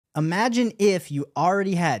Imagine if you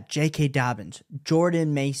already had J.K. Dobbins,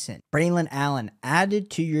 Jordan Mason, Braylon Allen added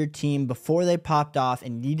to your team before they popped off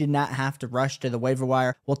and you did not have to rush to the waiver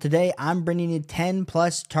wire. Well, today I'm bringing you 10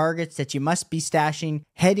 plus targets that you must be stashing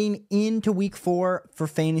heading into week 4 for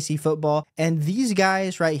fantasy football. And these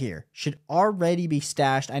guys right here should already be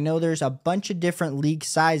stashed. I know there's a bunch of different league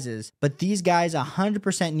sizes, but these guys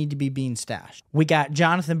 100% need to be being stashed. We got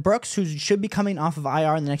Jonathan Brooks, who should be coming off of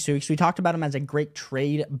IR in the next 2 weeks. We talked about him as a great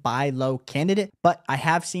trade buy low candidate, but I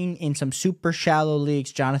have seen in some super shallow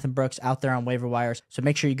leagues Jonathan Brooks out there on waiver wires, so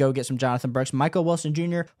make sure you go get some Jonathan Brooks. Michael Wilson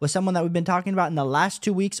Jr. was someone that we've been talking about in the last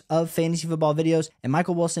 2 weeks of fantasy football videos, and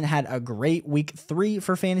Michael Wilson had a great week 3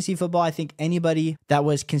 for fantasy football. I think anybody that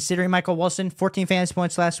was considering Michael Wilson, 14 fantasy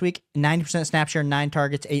points last week, 90% snap share, 9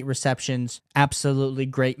 targets, 8 receptions, absolutely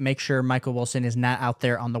great. Make sure Michael Wilson is not out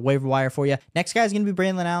there on the waiver wire for you. Next guy is going to be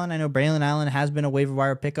Braylon Allen. I know Braylon Allen has been a waiver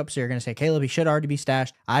wire pickup, so you're going to say, Caleb, he should already be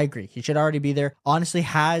stashed. I agree. He should already be there. Honestly,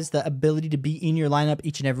 has the ability to be in your lineup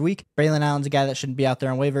each and every week. Braylon Allen's a guy that shouldn't be out there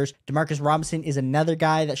on waivers. Demarcus Robinson is another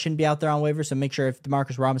guy that shouldn't be out there on waivers, so make sure if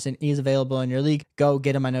Demarcus Robinson is available in your league, go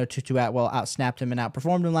get him. I know Tutu Atwell outsnapped him and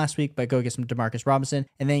outperformed him last week, but go get some Demarcus Robinson.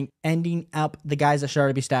 And then ending up the guys that should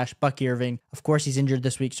already be stashed, Bucky Irving. Of course, he's injured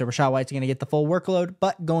this week, so Rashad White's going to get the full workload,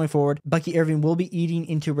 but going forward, Bucky Irving will be eating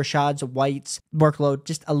into Rashad White's workload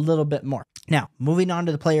just a little bit more. Now, moving on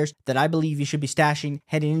to the players that I believe you should be stashing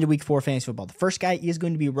heading into week 4 fantasy football. The first guy is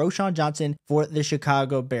going to be Roschon Johnson for the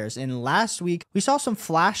Chicago Bears. And last week, we saw some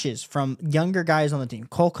flashes from younger guys on the team.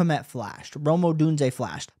 Cole Kmet flashed. Rome Odunze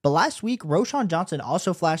flashed. But last week, Roschon Johnson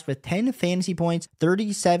also flashed with 10 fantasy points,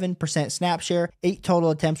 37% snap share, 8 total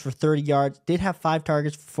attempts for 30 yards, did have 5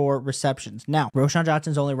 targets for receptions. Now, Roschon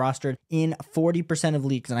Johnson's only rostered in 40% of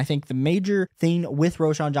leagues. And I think the major thing with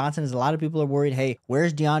Roschon Johnson is a lot of people are worried, hey,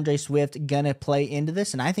 where's DeAndre Swift going to play into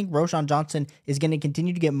this? And I think Roschon Johnson is going to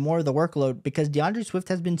continue to get more of the workload because DeAndre Swift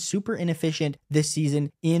has been super inefficient this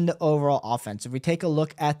season in the overall offense. If we take a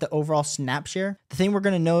look at the overall snap share, the thing we're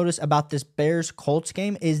going to notice about this Bears-Colts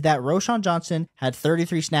game is that Roschon Johnson had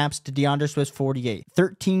 33 snaps to DeAndre Swift's 48.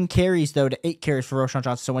 13 carries, though, to 8 carries for Roschon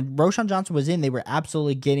Johnson. So when Roschon Johnson was in, they were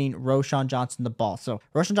absolutely getting Roschon Johnson the ball. So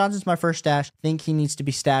Roschon Johnson's my first stash. Think he needs to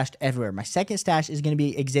be stashed everywhere. My second stash is going to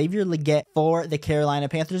be Xavier Legette for the Carolina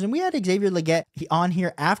Panthers. And we had Xavier Legette on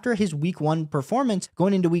here after his week 1 performance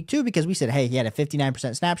going into week 2 because we said, hey, he had a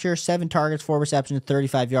 59% snap share, 7 targets, 4 receptions,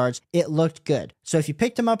 35 yards. It looked good. So if you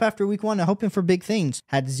picked him up after week 1 and hoping for big things,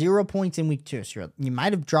 had 0 points in week 2. So you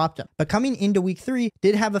might have dropped him. But coming into week 3,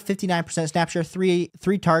 did have a 59% snap share, 3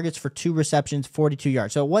 targets for 2 receptions, 42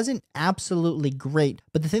 yards. So it wasn't absolutely great.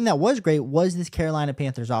 But the thing that was great was this Carolina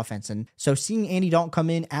Panthers offense. And so seeing Andy Dalton come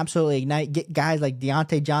in, absolutely ignite, get guys like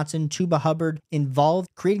Deontay Johnson, Chuba Hubbard involved,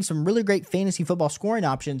 creating some really great fantasy football scoring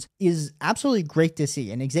options is absolutely great to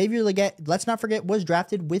see. And Xavier Legette, let's not forget, was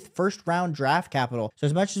drafted with first round draft capital. So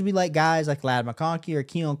as much as we like guys like Ladd McConkey or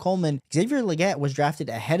Keon Coleman, Xavier Legette was drafted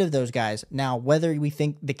ahead of those guys. Now, whether we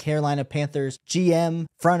think the Carolina Panthers GM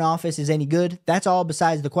front office is any good, that's all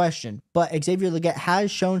besides the question. But Xavier Legette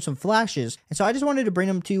has shown some flashes. And so I just wanted to bring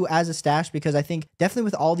him to you as a stash because I think definitely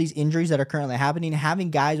with all these injuries that are currently happening,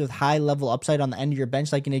 having guys with high level upside on the end of your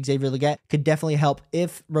bench like an Xavier Legette could definitely help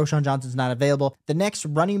if Roschon Johnson's not available. The next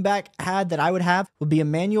running back ad that I would have would be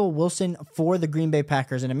Emmanuel Wilson for the Green Bay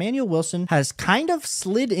Packers. And Emmanuel Wilson has kind of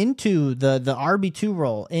slid into the RB2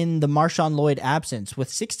 role in the Marshawn Lloyd absence with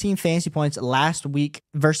 16 fantasy points last week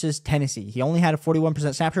versus Tennessee. He only had a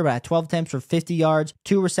 41% snap share, but had 12 attempts for 50 yards,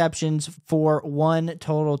 2 receptions for 1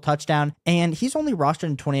 total touchdown. And he's only rostered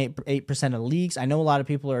in 28% of leagues. I know a lot of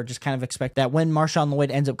people are just kind of expect that when Marshawn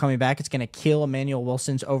Lloyd ends up coming back, it's going to kill Emmanuel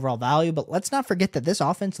Wilson's overall value. But let's not forget that this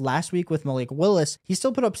offense last week with Malik Willis, he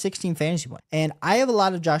still put up 16 fantasy points. And I have a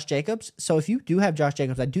lot of Josh Jacobs. So if you do have Josh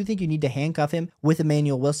Jacobs, I do think you need to handcuff him with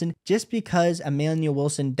Emmanuel Wilson just because Emmanuel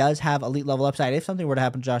Wilson does have elite level upside if something were to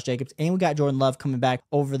happen to Josh Jacobs. And we got Jordan Love coming back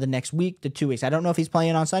over the next week to 2 weeks. I don't know if he's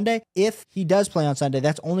playing on Sunday. If he does play on Sunday,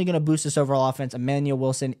 that's only going to boost this overall offense. Emmanuel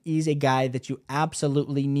Wilson is a guy that you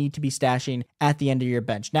absolutely need to be stashing at the end of your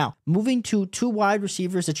bench. Now, moving to 2 wide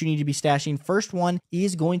receivers that you need to be stashing. First one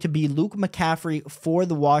is going to be Luke McCaffrey for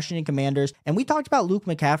the Washington Commanders. And we talked about Luke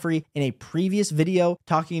McCaffrey in a previous video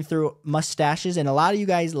talking through mustaches. And a lot of you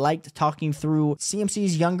guys liked talking through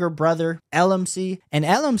CMC's younger brother, LMC. And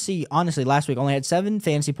LMC, honestly, last week only had 7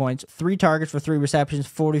 fantasy points, 3 targets for 3 receptions,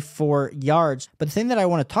 44 yards. But the thing that I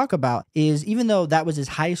want to talk about is even though that was his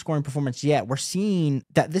highest scoring performance yet, we're seeing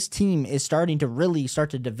that this team is starting to really start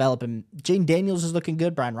to develop. And Jane Daniels is looking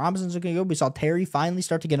good. Brian Robinson's looking good. We saw Terry finally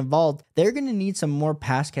start to get involved. They're going to need some more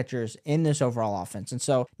pass catchers in this overall offense. And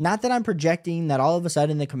so not that I'm projecting that all of a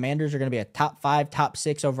sudden the Commanders are going to be a top 5 5, top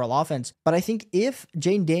 6 overall offense. But I think if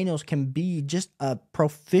Jayden Daniels can be just a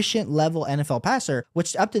proficient level NFL passer,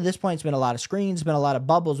 which up to this point has been a lot of screens, been a lot of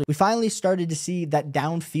bubbles, we finally started to see that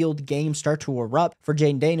downfield game start to erupt for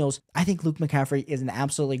Jayden Daniels. I think Luke McCaffrey is an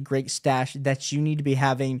absolutely great stash that you need to be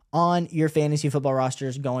having on your fantasy football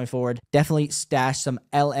rosters going forward. Definitely stash some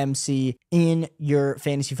LMC in your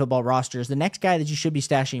fantasy football rosters. The next guy that you should be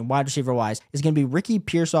stashing wide receiver wise is going to be Ricky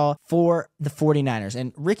Pearsall for the 49ers.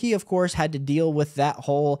 And Ricky, of course, had to deal with that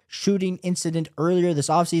whole shooting incident earlier this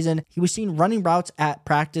offseason. He was seen running routes at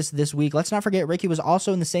practice this week. Let's not forget, Ricky was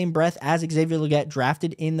also in the same breath as Xavier Legette,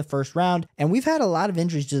 drafted in the first round. And we've had a lot of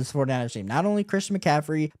injuries to this 49ers team. Not only Christian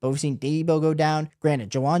McCaffrey, but we've seen Debo go down.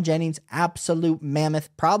 Granted, Jawan Jennings, absolute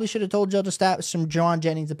mammoth. Probably should have told Joe to stat some Jawan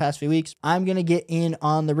Jennings the past few weeks. I'm going to get in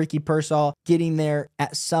on the Ricky Pearsall getting there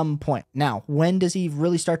at some point. Now, when does he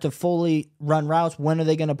really start to fully run routes? When are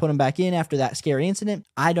they going to put him back in after that scary incident?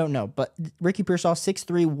 I don't know. But Ricky Pearsall,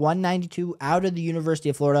 6'3", 192 out of the University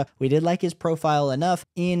of Florida. We did like his profile enough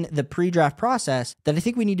in the pre-draft process that I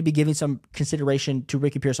think we need to be giving some consideration to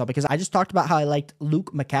Ricky Pearsall, because I just talked about how I liked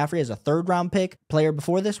Luke McCaffrey as a third-round pick player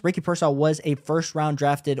before this. Ricky Pearsall was a first-round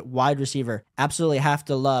drafted wide receiver. Absolutely have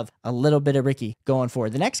to love a little bit of Ricky going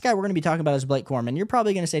forward. The next guy we're going to be talking about is Blake Corum. And you're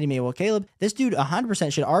probably going to say to me, well, Caleb, this dude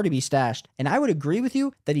 100% should already be stashed. And I would agree with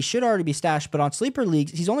you that he should already be stashed, but on sleeper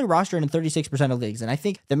leagues, he's only rostered in 36% of leagues. And I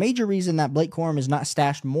think the major reason that Blake Corum is not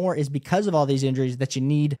stashed more is because of all these injuries that you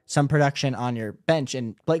need some production on your bench.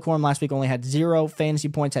 And Blake Corum last week only had 0 fantasy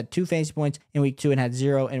points, had 2 fantasy points in week 2 and had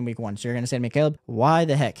 0 in week 1. So you're going to say to me, Caleb, why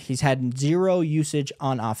the heck? He's had 0 usage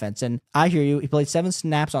on offense. And I hear you. He played 7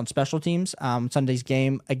 snaps on special teams Sunday's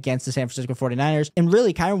game against the San Francisco 49ers. And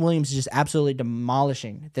really, Kyren Williams is just absolutely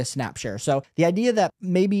demolishing this snap share. So the idea that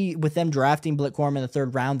maybe with them drafting Blake Corum in the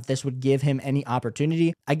 3rd round, that this would give him any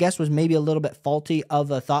opportunity, I guess was maybe a little bit faulty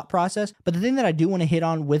of a thought process. But the thing that I do want to hit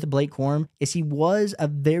on with Blake Corum is he was a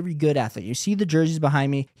very good athlete. You see the jerseys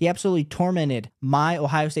behind me. He absolutely tormented my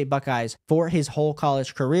Ohio State Buckeyes for his whole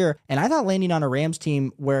college career. And I thought landing on a Rams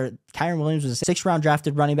team where Kyren Williams was a 6th-round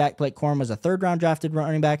drafted running back, Blake Corum was a 3rd-round drafted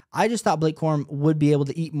running back, I just thought Blake Corum would be able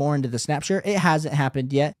to eat more into the snap share. It hasn't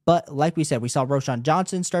happened yet, but like we said, we saw Roschon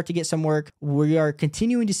Johnson start to get some work. We are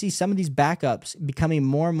continuing to see some of these backups becoming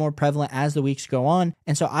more and more prevalent as the weeks go on,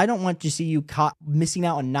 and so I don't want to see you caught missing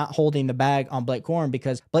out on not holding the bag on Blake Corum,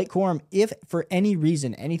 because Blake Corum, if for any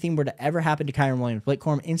reason anything were to ever happen to Kyren Williams, Blake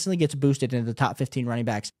Corum instantly gets boosted into the top 15 running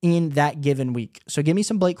backs in that given week. So give me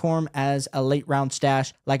some Blake Corum as a late round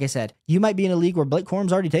stash. Like I said, you might be in a league where Blake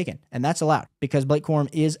Corum's already taken, and that's allowed because Blake Corum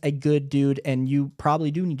is a good dude, and you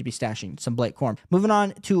probably do need to be stashing some Blake Corum. Moving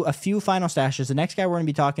on to a few final stashes. The next guy we're going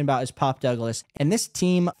to be talking about is Pop Douglas, and this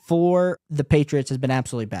team for the Patriots has been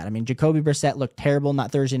absolutely bad. I mean, Jacoby Brissett looked terrible in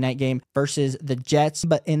that Thursday night game versus the Jets,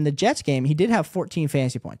 but in the Jets game, he did have 14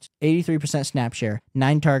 fantasy points, 83% snap share,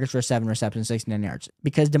 9 targets for 7 receptions, 69 yards,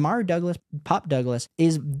 because Pop Douglas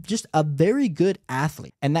is just a very good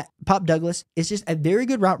athlete, and that Pop Douglas is just a very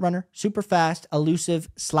good route runner, super fast, elusive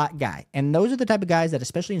slot guy, and those are the type of guys that,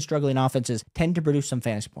 especially in struggling offenses, tend to produce some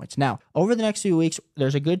fantasy points. Now, over the next few weeks,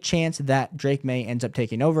 there's a good chance that Drake May ends up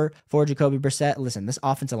taking over for Jacoby Brissett. Listen, this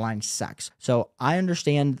offensive line sucks, so I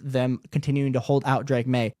understand them continuing to hold out Drake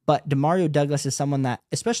May, but Demario Douglas is someone that,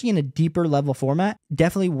 especially in a deeper level format,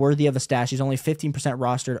 definitely worthy of a stash. He's only 15%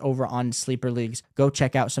 rostered over on sleeper leagues. Go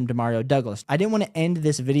check out some Demario Douglas. I didn't want to end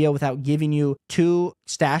this video without giving you 2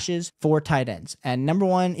 stashes for tight ends, and number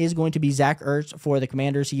 1 is going to be Zach Ertz for the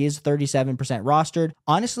Commanders. He is 37% rostered.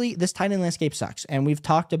 Honestly, this tight end landscape sucks, and we've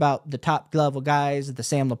talked about the top level guys, the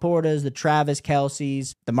Sam Laportas, the Travis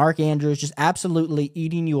Kelce's, the Mark Andrews, just absolutely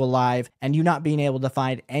eating you alive, and you not being able to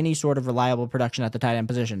find any sort of reliable production at the tight end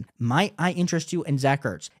position. Might I interest you in Zach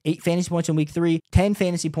Ertz? 8 fantasy points in week 3, 10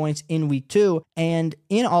 fantasy points in week 2, and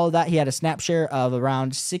in all of that, he had a snap share of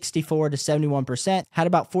around 64 to 71%, had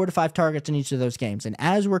about 4 to 5 targets in each of those games. And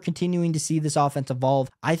as we're continuing to see this offense evolve,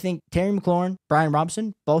 I think Terry McLaurin, Brian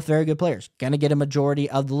Robinson, both very good players, gonna get a majority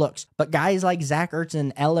of the looks. But guys like Zach Ertz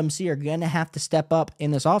and LMC are gonna have to step up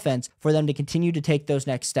in this offense for them to continue to take those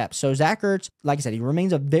next steps. So Zach Ertz, like I said, he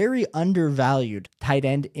remains a very undervalued tight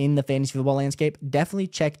end in the fantasy football landscape. Definitely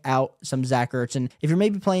check out some Zach Ertz. And if you're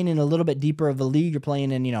maybe playing in a little bit deeper of a league, you're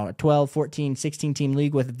playing in, a 12, 14, 16 team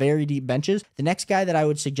league with very deep benches, the next guy that I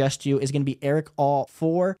would suggest to you is going to be Eric All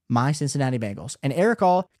for my Cincinnati Bengals. And Eric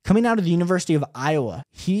All Coming out of the University of Iowa,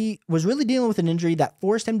 he was really dealing with an injury that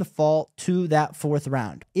forced him to fall to that 4th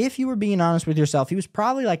round. If you were being honest with yourself, he was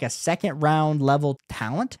probably like a 2nd round level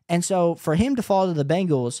talent. And so for him to fall to the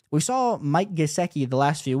Bengals, we saw Mike Gesicki the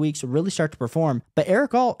last few weeks really start to perform. But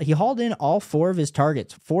Eric All, he hauled in all 4 of his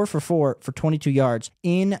targets, 4 for 4 for 22 yards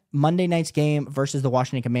in Monday night's game versus the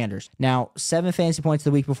Washington Commanders. Now, 7 fantasy points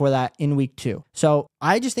the week before that in week 2. So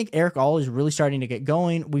I just think Eric All is really starting to get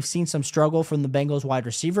going. We've seen some struggle from the Bengals wide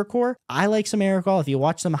receiver core. I like some Eric All. If you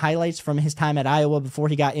watch some highlights from his time at Iowa before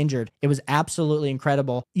he got injured, it was absolutely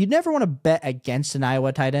incredible. You'd never want to bet against an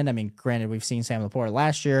Iowa tight end. I mean, granted, we've seen Sam Laporta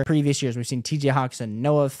last year. Previous years, we've seen TJ Hawkinson,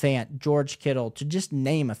 Noah Fant, George Kittle, to just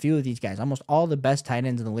name a few of these guys. Almost all the best tight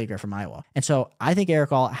ends in the league are from Iowa. And so I think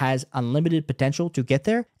Eric All has unlimited potential to get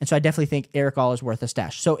there. And so I definitely think Eric All is worth a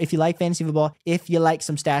stash. So if you like fantasy football, if you like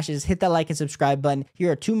some stashes, hit that like and subscribe button.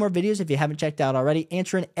 Here are 2 more videos if you haven't checked out already,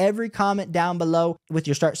 answering every comment down below with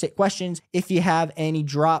your start sit questions. If you have any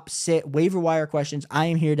drop, sit, waiver wire questions, I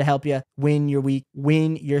am here to help you win your week,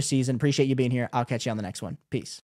 win your season. Appreciate you being here. I'll catch you on the next one. Peace.